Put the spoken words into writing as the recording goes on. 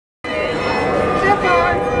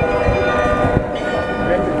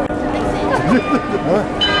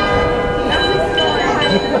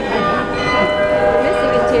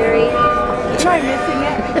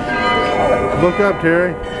Look up,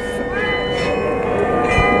 Terry.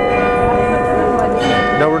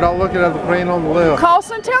 No, we're not looking at the plane on the left.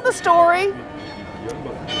 Colson, tell the story.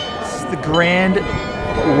 This is the grand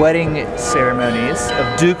wedding ceremonies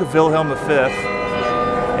of Duke Wilhelm V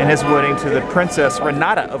and his wedding to the Princess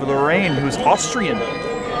Renata of Lorraine, who's Austrian.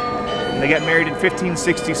 And they got married in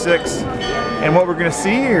 1566. And what we're going to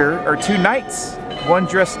see here are two knights, one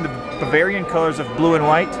dressed in the Bavarian colors of blue and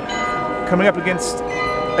white, coming up against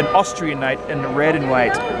an Austrian knight in red and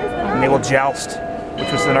white. And they will joust, which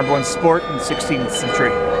was the #1 sport in the 16th century.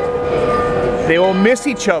 They will miss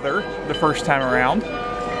each other the first time around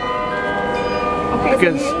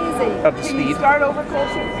because of the speed. Can you start over,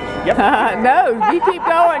 Colson? Yep. No, you keep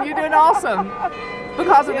going. You're doing awesome.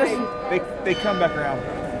 Because of this. They come back around.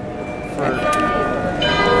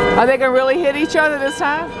 Are they going to really hit each other this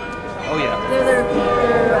time? Oh yeah. They're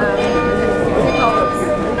what do you call those?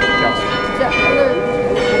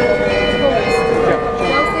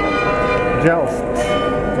 Joust.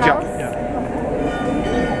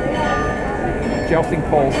 Jousting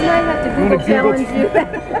poles. I might have to Google challenge you.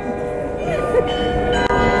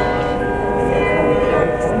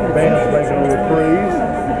 Band's making a reprise.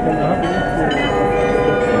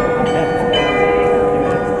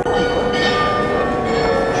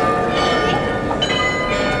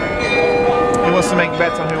 He wants to make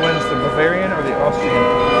bets on who wins, the Bavarian or the Austrian.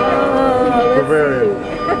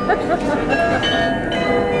 Bavarian.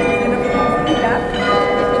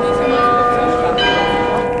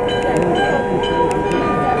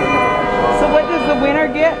 So what does the winner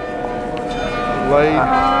get? Late.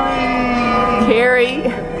 Carrie.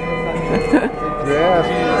 Yes.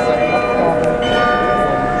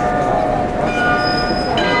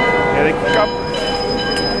 Here they come.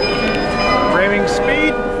 Ramming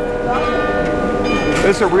speed.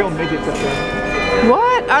 Those are real midgets up there.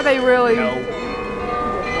 What? Are they really? No.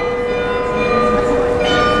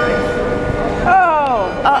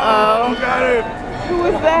 Oh! Uh-oh. Got it. Who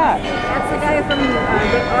was that? That's the guy from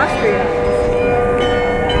Austria.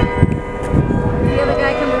 The other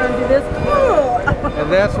guy comes around and do this. And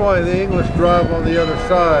that's why the English drive on the other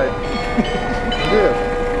side. Yes.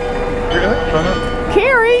 Really?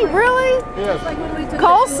 Carrie, really? Yes. Like when we took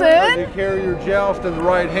Colson? You carry your joust in the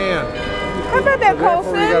right hand. How about that,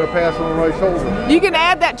 Therefore, you got Colson? to pass on the right shoulder. You can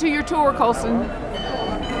add that to your tour, Colson. When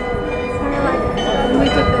we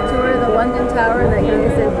took the tour of the London Tower, that guy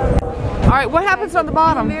said, All right, what happens on the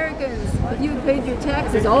bottom? Americans, if you had paid your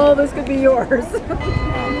taxes, all this could be yours.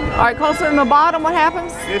 All right, Colson, on the bottom, what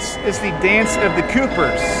happens? This is the dance of the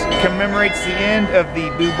Coopers. Commemorates the end of the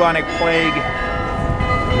bubonic plague.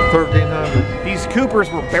 1300. These Coopers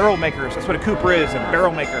were barrel makers. That's what a Cooper is, a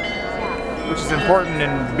barrel maker, which is important in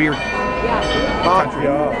beer country.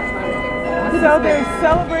 So they're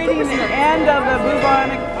celebrating the end of the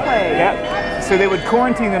bubonic plague. Yeah. So they would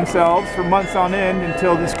quarantine themselves for months on end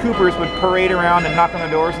until these Coopers would parade around and knock on the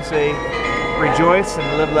doors and say, "Rejoice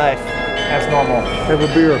and live life as normal." Have a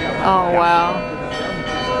beer. Oh, wow.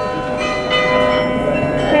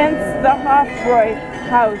 Hence the Hofbräu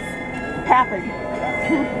house happened.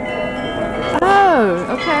 Oh,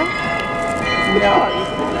 okay.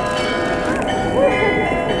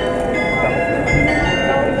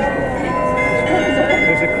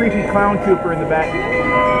 There's a creepy clown Cooper in the back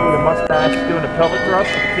with a mustache doing a pelvic thrust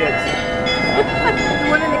for kids. The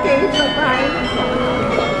one in the cage like behind.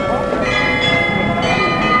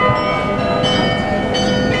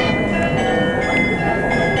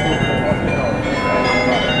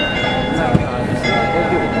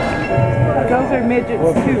 Those are midgets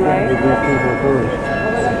too, right?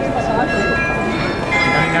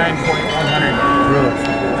 99.100. Really?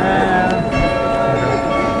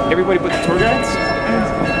 Everybody but the tour guides?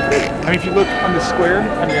 I mean, if you look on the square,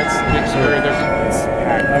 I mean, that's the big square. There's, it's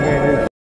packed.